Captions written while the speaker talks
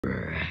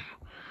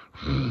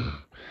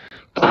Come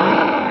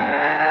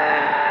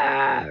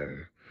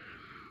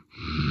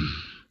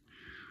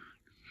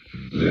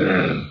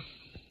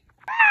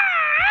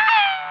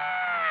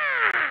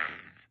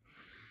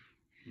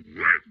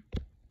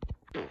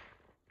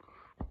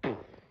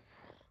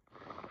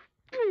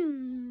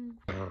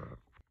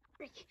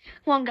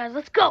on, guys,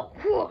 let's go.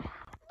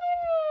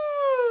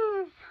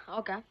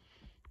 Okay.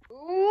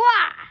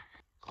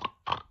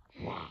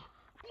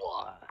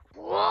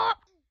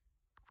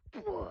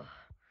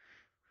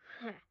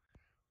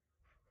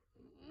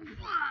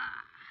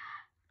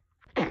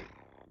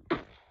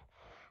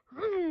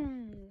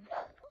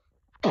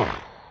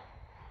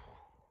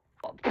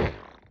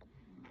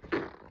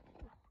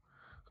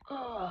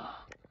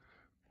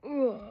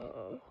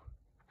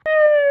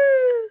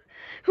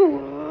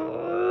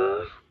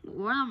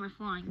 Where am I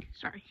flying?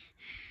 Sorry.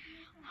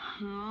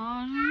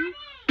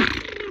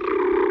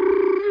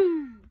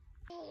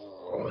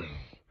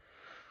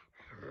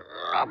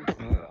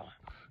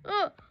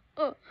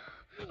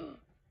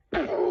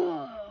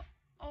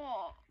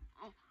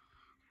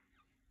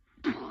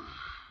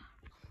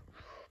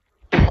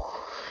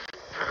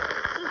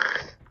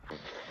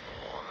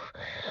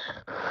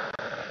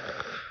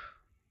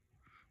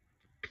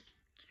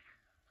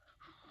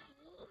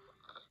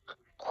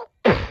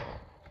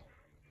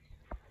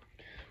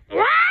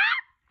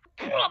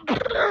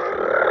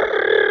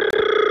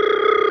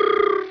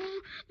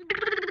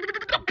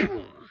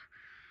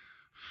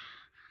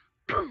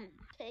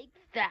 Take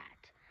that.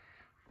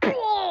 The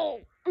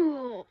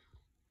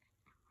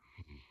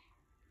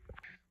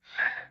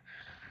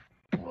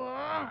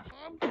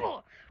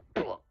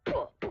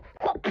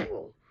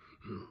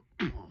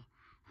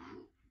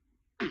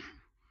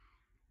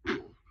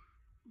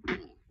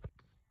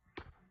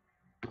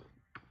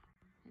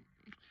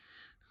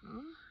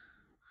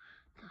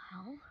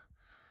hell?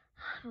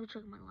 Let me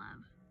check my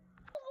lab.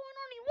 What's going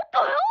on here? What the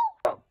hell?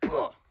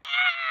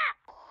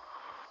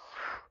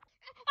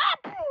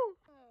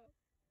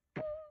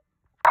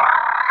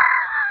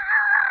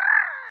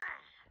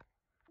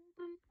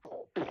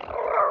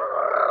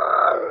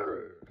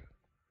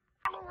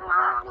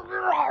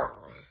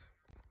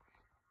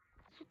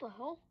 What the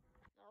hell?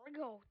 There we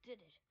go. Did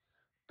it.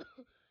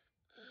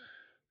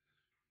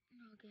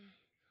 Okay.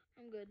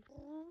 I'm good.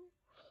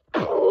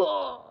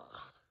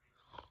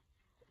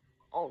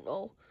 Oh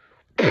no.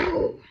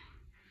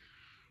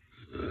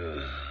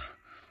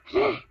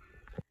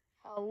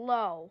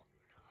 Hello.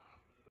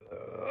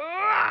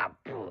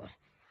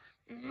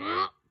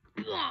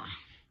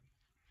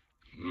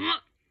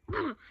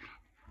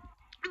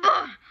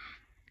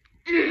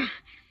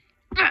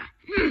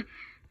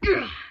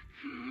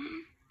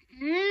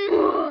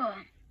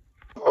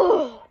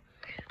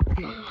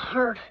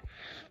 Hurt.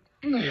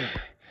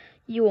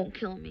 You won't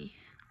kill me.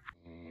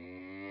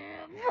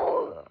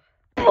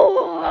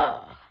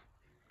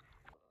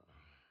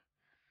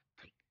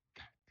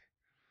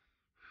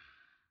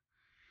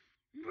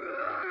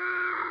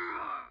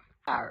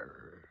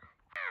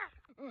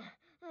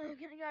 I'm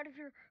getting out of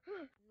here.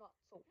 Not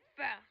so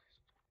fast.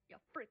 You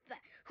freak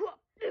that.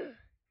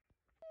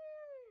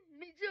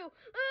 Me too.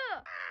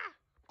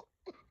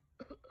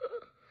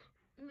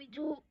 Me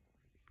too.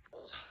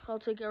 I'll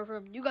take care of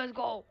him. You guys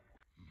go.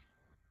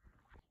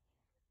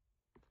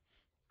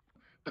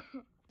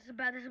 This is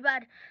bad. This is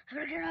bad. I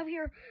gotta get out of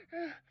here.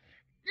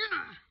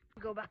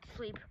 Go back to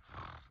sleep.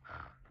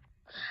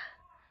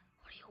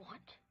 What do you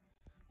want?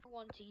 I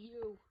want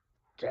you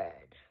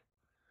dead.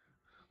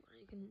 What are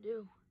you gonna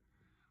do?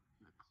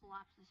 I'm gonna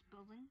collapse this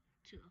building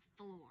to the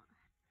floor.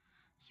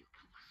 You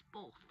kill us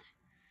both.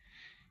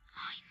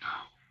 I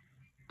know.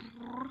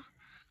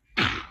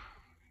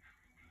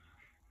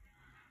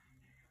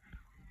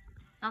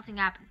 Nothing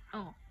happened.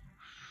 Oh.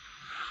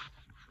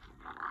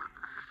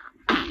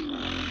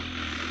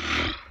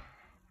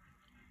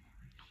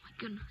 Oh my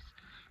goodness.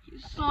 You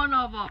son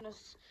of a.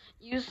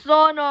 You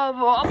son of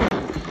a.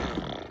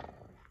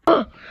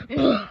 Oh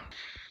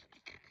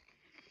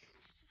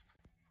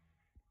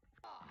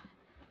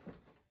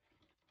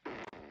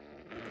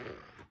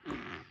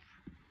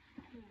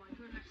my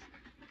goodness.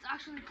 It's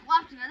actually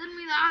collapsing. I didn't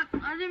mean that.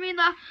 I didn't mean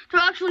that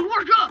to actually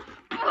work up.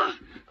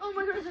 Oh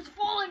my goodness, it's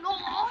falling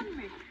all on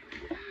me.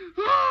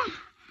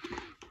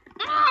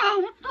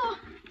 What the?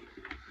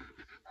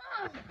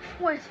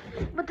 Wait,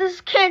 but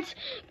this can't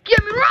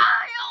get me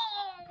right.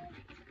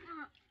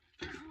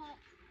 This will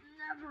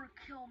never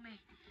kill me.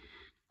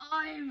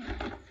 I'm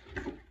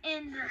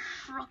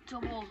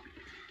indestructible.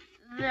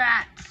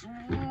 That's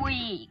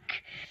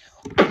weak.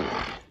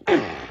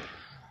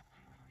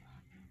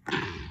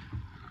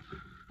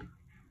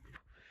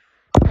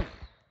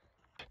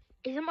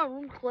 Isn't my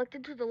room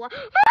collected to the left?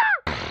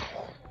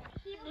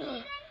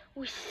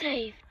 We're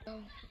safe.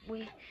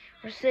 We're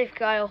safe,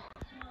 Kyle.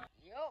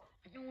 Yep,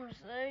 we're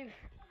safe.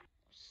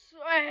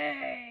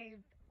 Safe.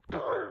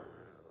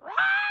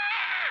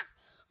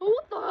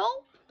 What the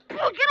hell?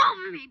 Get off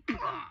of me!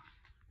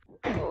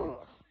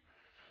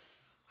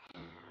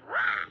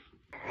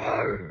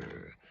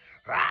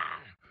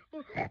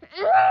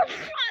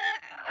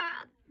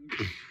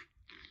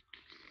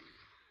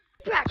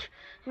 Back.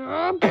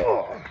 My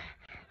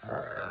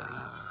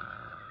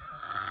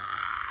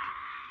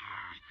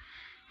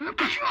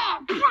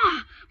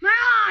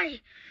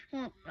eye!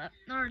 Well, I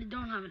already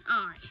don't have an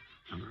eye.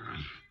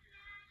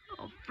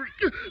 Oh, freak.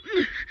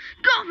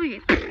 Got me!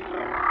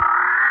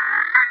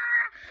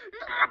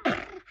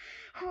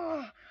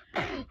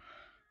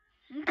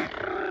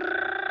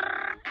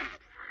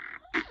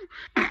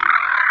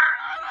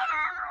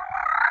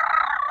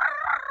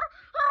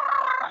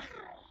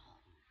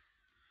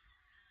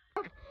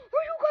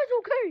 Are you guys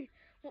okay?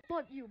 Well,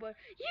 not you, but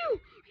you!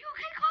 You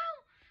okay,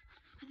 Kyle?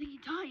 I think he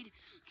died.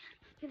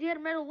 Because he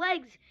had metal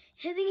legs.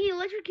 I think he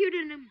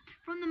electrocuted him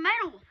from the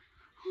metal.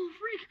 Oh,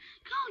 freak.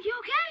 Kyle, you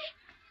okay?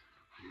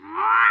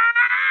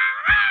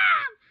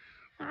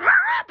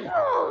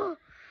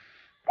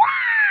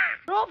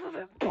 Off of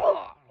him.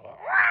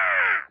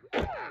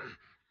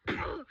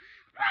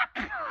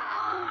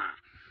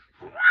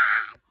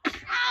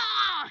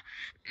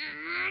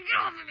 Get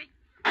off of me.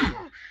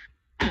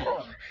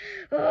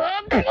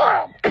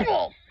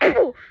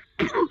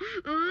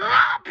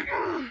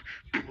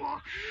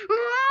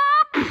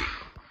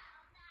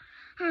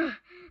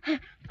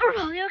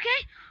 Are you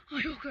okay?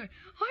 I'm okay.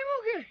 I'm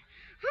okay.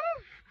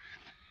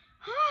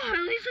 At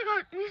least I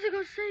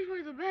got saved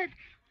by the bed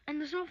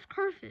and the soft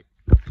carpet.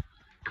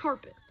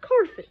 Carpet.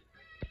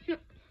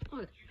 Yep.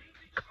 Okay.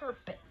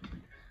 Carpet.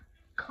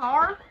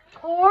 Carpet.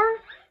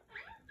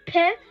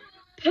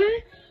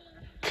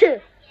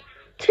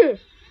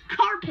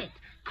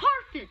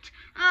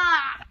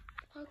 Ah.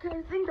 Okay,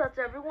 I think that's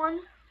everyone.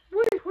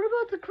 Wait, what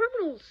about the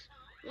criminals?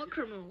 What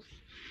criminals?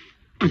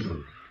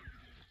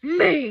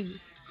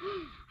 Me. I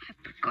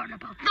forgot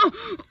about them.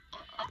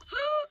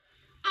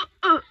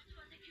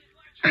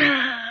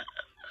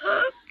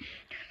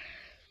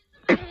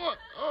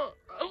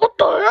 What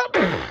the hell?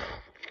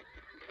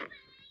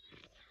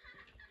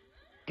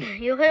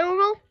 You okay,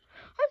 Orville?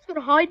 I'm just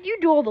gonna hide. You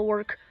do all the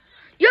work.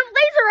 You have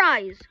laser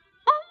eyes.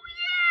 Oh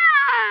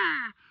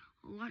yeah!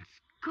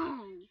 Let's go.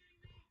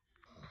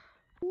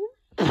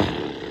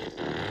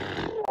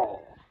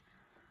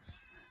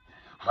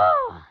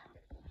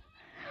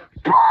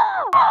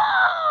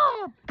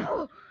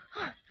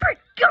 Frick,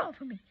 get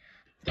off of me.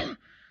 Get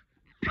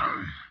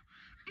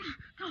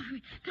off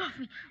me. Get off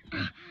me.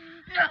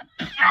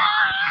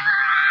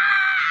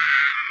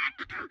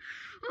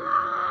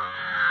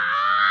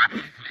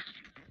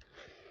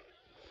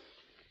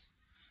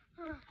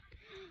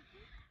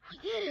 We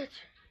did it.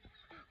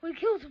 We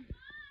killed him.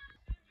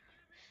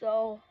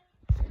 So,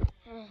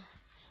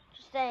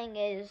 just saying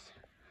is,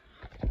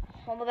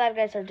 all the bad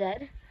guys are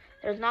dead.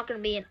 There's not going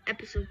to be an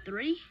episode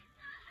 3.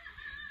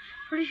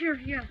 Pretty sure,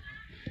 yeah.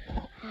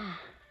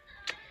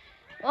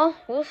 Well,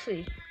 we'll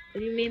see.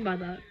 What do you mean by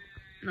that?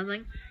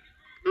 Nothing?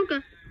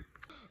 Okay.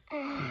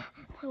 My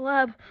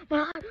lab.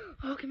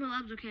 Okay, my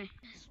lab's okay.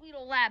 Sweet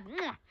old lab.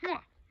 What the?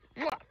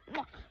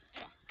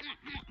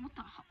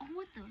 Oh,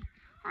 what the?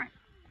 Alright.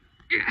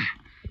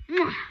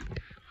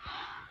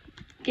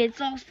 Okay,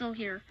 it's all still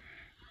here.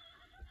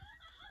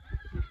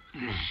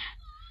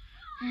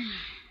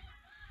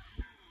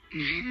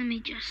 Let me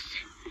just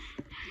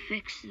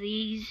fix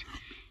these.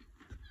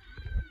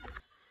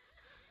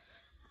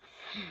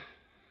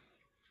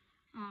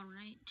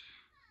 Alright.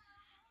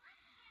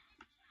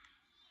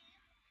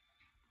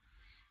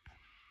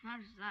 What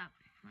is that?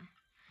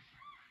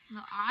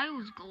 The eye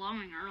was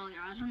glowing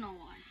earlier. I don't know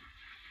why.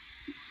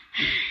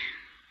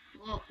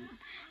 Well,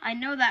 I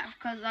know that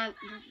because there's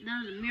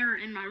a mirror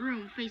in my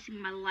room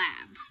facing my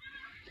lab.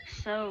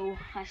 So,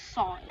 I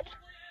saw it.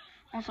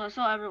 Also, I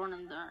saw everyone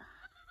in there.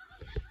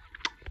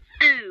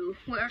 Oh,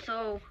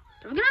 so,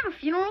 are we gonna have a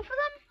funeral for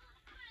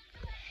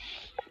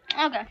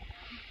them? Okay.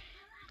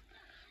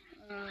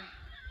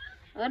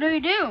 What do we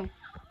do?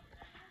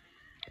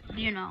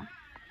 Do you know?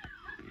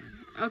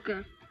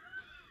 Okay.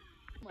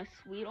 My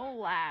sweet old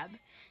lab.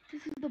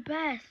 This is the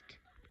best.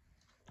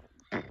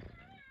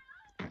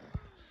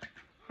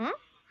 Huh?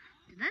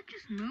 Did that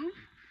just move?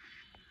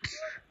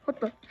 What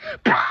the?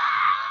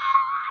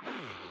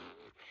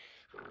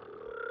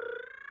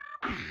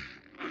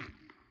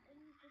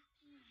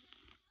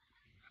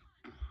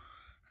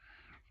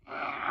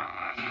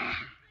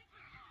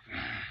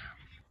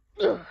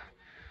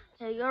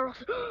 There you go.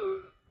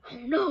 Oh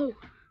no!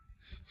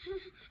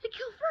 It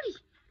killed Freddy!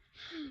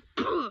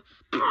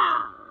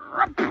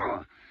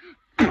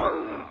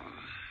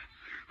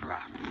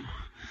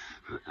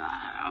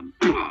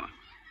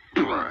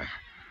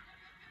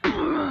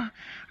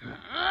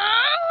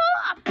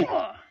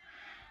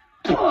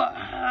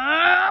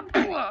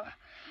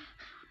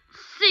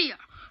 See ya!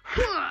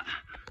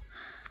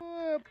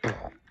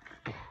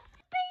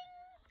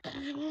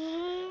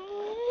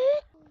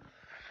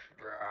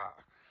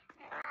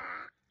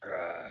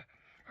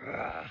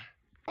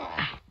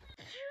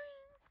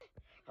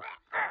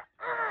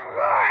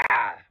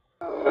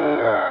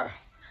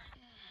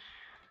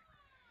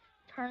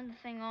 Turn the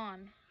thing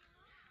on.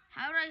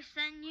 How would I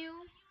send you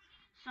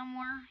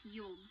somewhere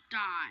you'll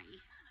die?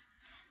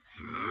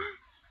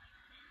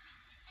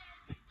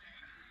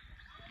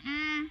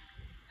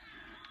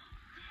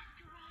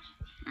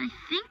 I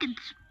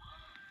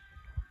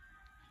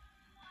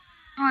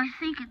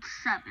think it's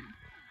 7.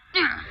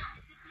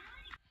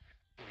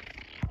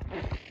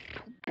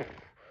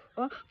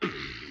 What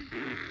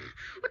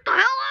the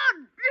hell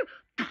on?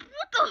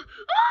 What the?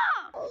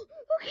 Ah!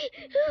 Okay.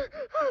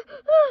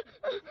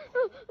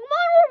 Come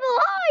on, we're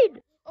behind.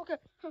 Okay.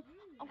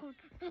 I'm coming.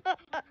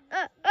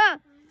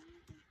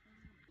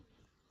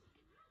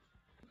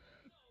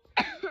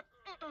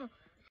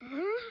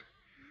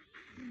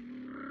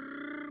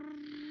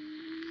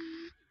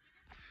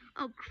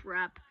 Oh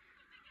crap.